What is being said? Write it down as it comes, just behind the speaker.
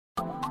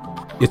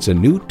It's a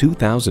new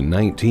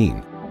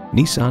 2019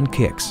 Nissan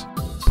Kicks.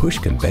 Push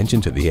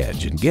convention to the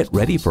edge and get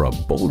ready for a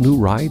bold new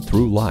ride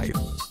through life.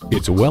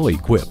 It's well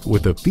equipped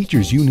with the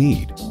features you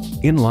need: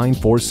 inline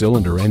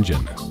 4-cylinder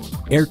engine,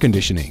 air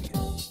conditioning,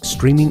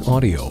 streaming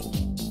audio,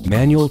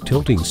 manual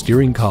tilting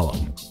steering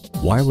column,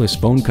 wireless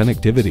phone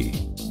connectivity,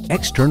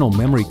 external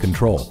memory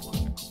control,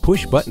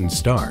 push-button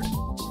start,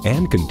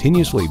 and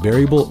continuously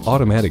variable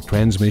automatic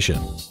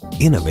transmission.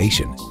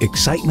 Innovation,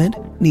 excitement,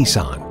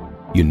 Nissan.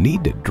 You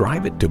need to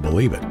drive it to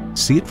believe it.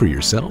 See it for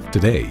yourself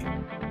today.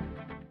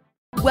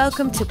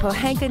 Welcome to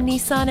Pohanka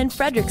Nissan in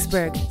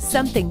Fredericksburg.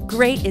 Something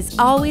great is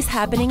always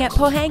happening at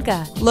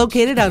Pohanka.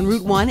 Located on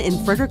Route 1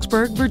 in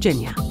Fredericksburg,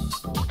 Virginia.